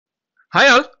Hi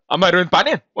all, I'm Arvind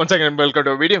Pandyan. Once again, welcome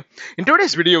to a video. In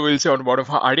today's video, we'll see on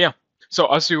Vodafone idea. So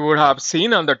as you would have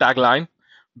seen on the tagline,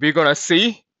 we're gonna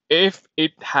see if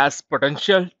it has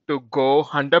potential to go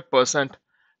 100%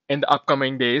 in the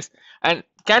upcoming days, and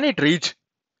can it reach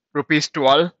rupees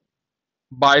 12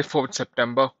 by 4th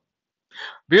September.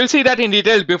 We'll see that in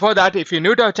detail. Before that, if you're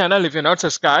new to our channel, if you're not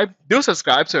subscribed, do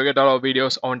subscribe so you get all our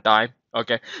videos on time.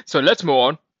 Okay, so let's move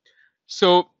on.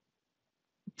 So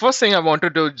first thing I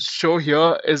wanted to show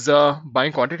here is the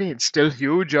buying quantity. It's still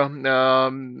huge.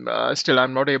 Still,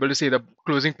 I'm not able to see the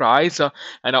closing price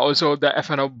and also the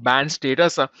FNO ban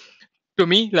status. To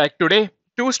me, like today,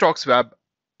 two stocks were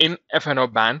in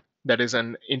FNO ban, that is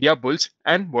an India Bulls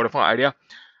and Vodafone Idea.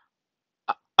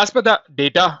 As per the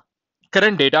data,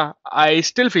 current data, I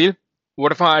still feel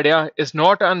Vodafone Idea is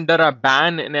not under a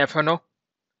ban in FNO.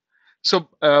 So,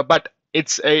 but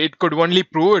it could only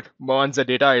prove it once the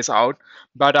data is out.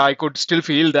 But I could still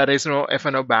feel there is no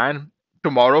FNO ban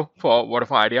tomorrow for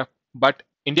Vodafone Idea. But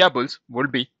India Bulls will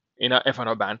be in a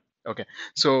FNO ban. Okay,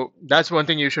 so that's one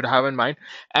thing you should have in mind.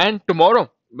 And tomorrow,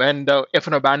 when the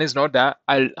FNO ban is not there,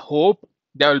 I'll hope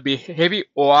there will be heavy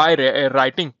OI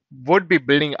writing would be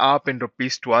building up in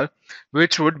rupees 12,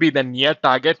 which would be the near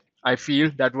target. I feel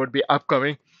that would be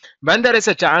upcoming when there is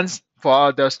a chance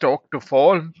for the stock to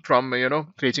fall from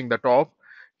reaching the top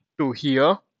to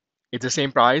here. It's the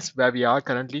same price where we are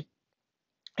currently.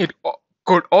 It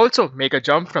could also make a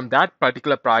jump from that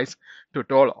particular price to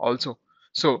 12 also.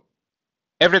 So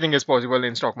everything is possible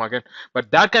in stock market,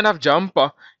 but that kind of jump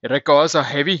requires a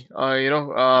heavy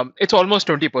it's almost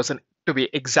 20% to be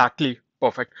exactly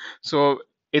perfect. So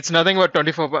it's nothing but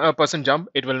 24% jump.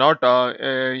 It will not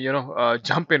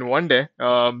jump in one day.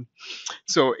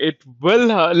 So it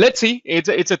will, let's see,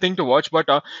 it's a thing to watch. But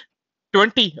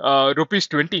 20 rupees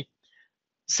 20.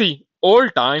 See, all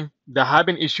time there have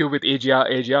been issue with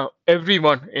Asia.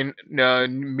 Everyone in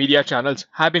media channels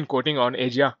have been quoting on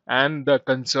Asia and the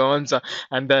concerns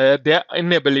and their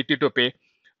inability to pay.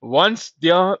 Once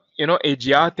their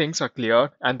Asia things are clear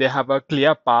and they have a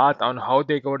clear path on how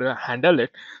they're going to handle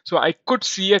it, so I could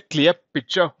see a clear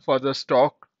picture for the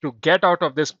stock to get out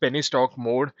of this penny stock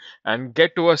mode and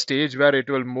get to a stage where it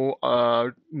will move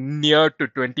near to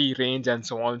 20 range and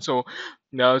so on.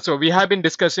 So we have been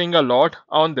discussing a lot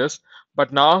on this,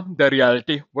 but now the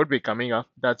reality would be coming up.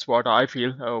 That's what I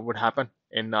feel would happen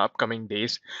in the upcoming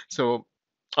days. So,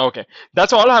 okay,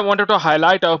 that's all I wanted to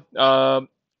highlight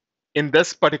in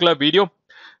this particular video.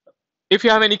 If you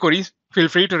have any queries, feel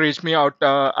free to reach me out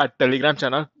at Telegram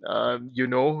channel.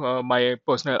 My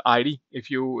personal ID. If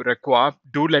you require,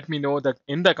 do let me know that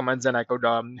in the comments, and I could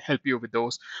help you with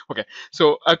those. Okay,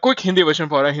 so a quick Hindi version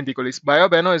for our Hindi colleagues. भाइयों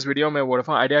बहनों, इस video में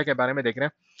Vodafone idea के बारे में देख रहे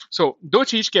हैं. So दो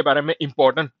चीज के बारे में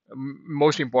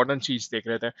मोस्ट इम्पोर्टेंट चीज देख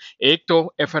रहे थे. एक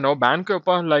तो FNO बैन के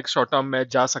ऊपर, लाइक शॉर्ट टर्म में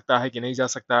जा सकता है कि नहीं जा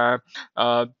सकता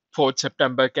है. 4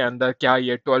 सितंबर के अंदर क्या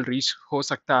ये 12 रीच हो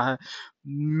सकता है.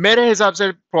 मेरे हिसाब से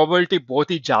प्रोबेबिलिटी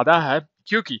बहुत ही ज़्यादा है,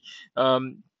 क्योंकि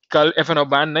कल FNO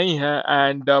बैन नहीं है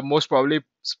and most probably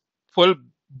full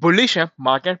bullish है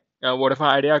मार्केट वोडाफोन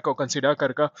आइडिया को कंसिडर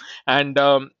करके. And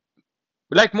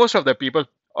like most of the people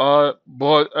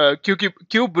बहुत क्योंकि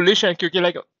क्यों बुलिश है, क्योंकि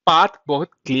लाइक पाथ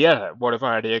बहुत क्लियर है वोडाफोन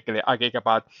आइडिया के लिए. आगे का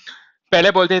पाथ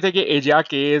पहले बोलते थे कि Asia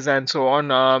case and so on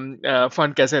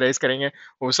fund कैसे रेज करेंगे,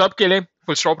 वो सब के लिए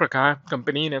फुल स्टॉप रखा है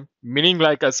कंपनी ने. मीनिंग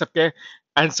लाइक सबके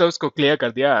आंसर्स को क्लियर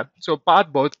कर दिया है. सो पाथ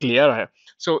बहुत क्लियर है.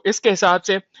 सो इसके हिसाब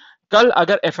से कल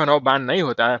अगर FNO बैन नहीं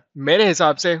होता है, मेरे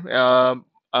हिसाब से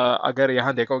अगर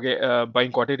यहाँ देखोगे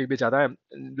बाइंग क्वांटिटी भी ज़्यादा है.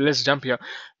 Let's jump here.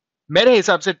 मेरे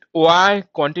हिसाब से OI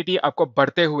क्वांटिटी आपको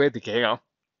बढ़ते हुए दिखेगा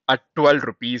at 12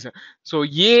 रुपीज. सो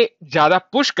ये ज़्यादा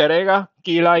पुश करेगा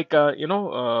कि लाइक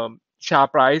शेयर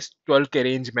प्राइस 12 के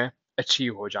रेंज में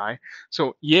अचीव हो जाए.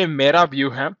 सो ये मेरा व्यू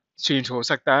है. चेंज हो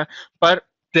सकता है, पर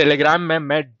टेलीग्राम में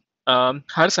मैं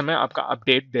हर समय आपका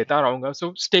अपडेट देता रहूंगा.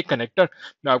 So stay connected.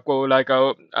 मैं आपको लाइक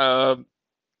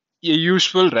ये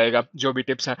यूजफुल रहेगा. जो भी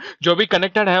टिप्स हैं, जो भी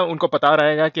कनेक्टेड है उनको पता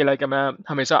रहेगा कि लाइक मैं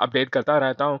हमेशा अपडेट करता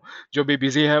रहता हूँ. जो भी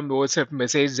बिजी है वो सिर्फ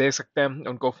मैसेज दे सकते हैं.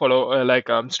 उनको फॉलो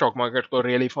लाइक स्टॉक मार्केट को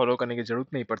रियली फॉलो करने की जरूरत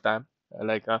नहीं पड़ता है.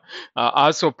 लाइक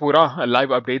आज तो पूरा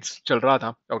लाइव अपडेट्स चल रहा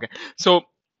था. Okay, so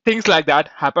things like that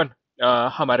happen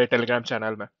हमारे टेलीग्राम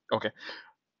चैनल में. Okay,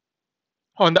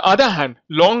 on the other hand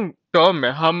long term में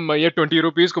हम ये 20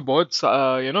 रुपीज को बहुत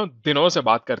दिनों से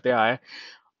बात करते आए,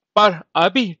 पर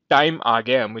अभी टाइम आ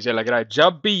गया है. मुझे लग रहा है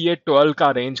जब भी ये 12 का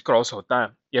रेंज क्रॉस होता है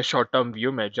या शॉर्ट टर्म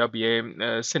व्यू में, जब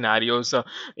ये सिनेरियोस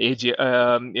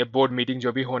ये बोर्ड मीटिंग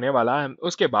जो भी होने वाला है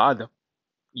उसके बाद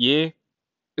ये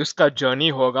उसका जर्नी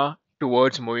होगा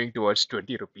towards moving towards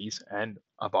 20 rupees and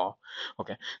above.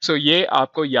 Okay, so ये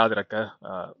आपको याद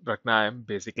रखना है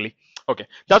basically. Okay,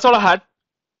 that's all I had.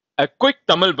 A quick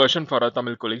Tamil version for our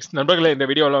Tamil colleagues. நண்பர்களே இந்த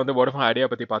வீடியோவில் வந்து வோடஃபோன் ஐடியா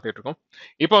பற்றி பார்த்துட்டு இருக்கோம்.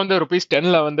 இப்போ வந்து ருபீஸ்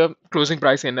 10ல வந்து க்ளோசிங்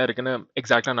ப்ரைஸ் என்ன இருக்குன்னு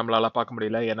எக்ஸாக்டாக நம்மளால பார்க்க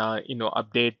முடியல, ஏன்னா இன்னும்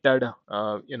அப்டேட்டட்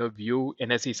வியூ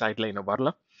என்எஸ்சி சைட்ல இன்னும்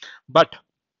வரல. பட்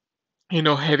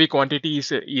இன்னும் ஹெவி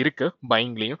குவான்டிட்டிஸ் இருக்கு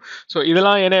பைங்லேயும். ஸோ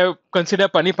இதெல்லாம் என்ன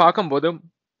கன்சிடர் பண்ணி பார்க்கும்போது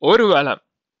ஒருவேளை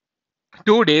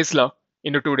 2 டேஸ்ல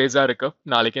இன்னும் 2 டேஸ் தான் இருக்கு,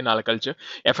 நாளைக்கு நாளை கழிச்சு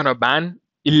எஃப்என்ஓ பேன்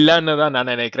இல்லைன்னு தான் நான்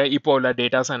நினைக்கிறேன். இப்போ உள்ள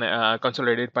டேட்டாஸ்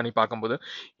கன்சாலிடேட் பண்ணி பார்க்கும்போது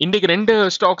இன்னைக்கு 2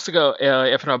 ஸ்டாக்ஸுக்கு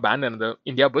எஃப்என்ஓ பேன் இருந்தது,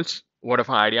 India bulls,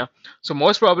 Vodafone idea. So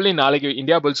most probably நாளைக்கு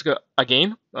இந்தியா புல்ஸ்க்கு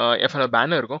அகெயின் எஃப்என்ஓ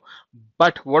பேன் இருக்கும்.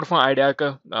 பட் வோடஃபோன் ஐடியாவுக்கு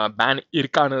பேன்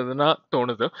இருக்கானதுன்னா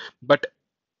தோணுது. பட்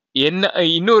என்ன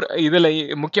இன்னொரு இதுல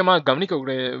முக்கியமா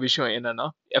கவனிக்கக்கூடிய விஷயம் என்னன்னா,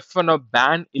 எஃப்என்ஓ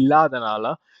பேன்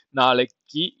இல்லாதனால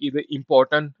நாளைக்கு இது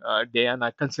இம்பார்ட்டன்ட் டேயா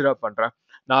நான் கன்சிடர் பண்றேன்.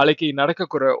 நாளைக்கு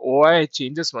நடக்கக்கூடிய ஓஐ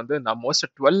சேஞ்சஸ் வந்து நான் மோஸ்ட்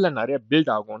 12ல நிறைய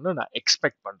பில்ட் ஆகும்னு நான்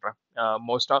எக்ஸ்பெக்ட் பண்றேன்.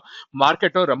 மோஸ்டா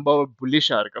மார்க்கெட்டும் ரொம்ப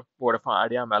புல்லிஷா இருக்கு வோடஃபோன்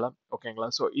ஐடியா மேல. ஓகேங்களா?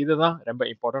 ஸோ இதுதான் ரொம்ப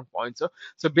இம்பார்ட்டன்ட் பாயிண்ட்ஸ்.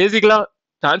 ஸோ பேசிக்கலா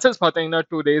சான்சஸ் பார்த்தீங்கன்னா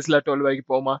 2 டேஸ்ல 12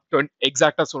 வரைக்கும் போமா,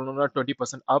 எக்ஸாக்டா சொல்லணும்னா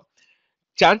 20% அப்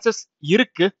சான்சஸ்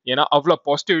இருக்கு. ஏன்னா அவ்வளோ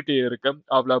பாசிட்டிவிட்டி இருக்கு,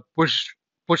 அவ்வளோ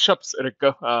புஷ்அப்ஸ் இருக்கு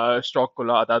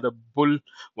ஸ்டாக்குள்ள. அதாவது புல்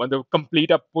வந்து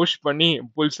கம்ப்ளீட்டா புஷ் பண்ணி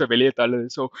புல்ஸை வெளியே தள்ளுது.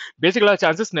 ஸோ பேசிக்கலா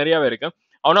சான்சஸ் நிறையவே இருக்கு.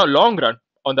 ஆனால் long run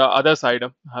on the other side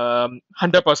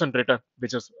 100% return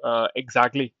which is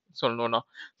exactly சொல்லணும்னா.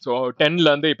 ஸோ 10ல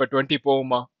இருந்து இப்போ 20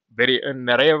 போகுமா,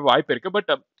 நிறைய வாய்ப்பு இருக்கு.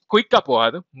 பட் குயிக்கா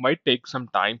போகாது, மைட் டேக் சம்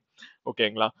டைம்.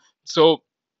 ஓகேங்களா? ஸோ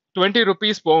 20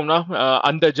 ருபீஸ் போகும்னா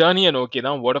அந்த ஜேர்னியை நோக்கி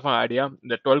தான் வோடஃபோன் ஐடியா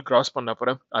இந்த 12 கிராஸ் பண்ண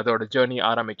அப்புறம் அதோட ஜேர்னி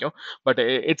ஆரம்பிக்கும். But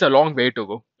it's a long way to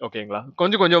go. ஓகேங்களா?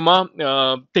 கொஞ்சம் கொஞ்சமா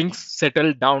திங்ஸ்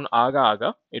செட்டில் டவுன் ஆக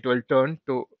ஆக it will turn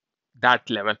to that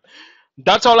level.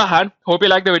 That's all I had. Hope you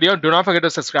like the video. Do not forget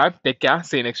to subscribe. Take care.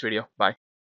 See you next video. Bye.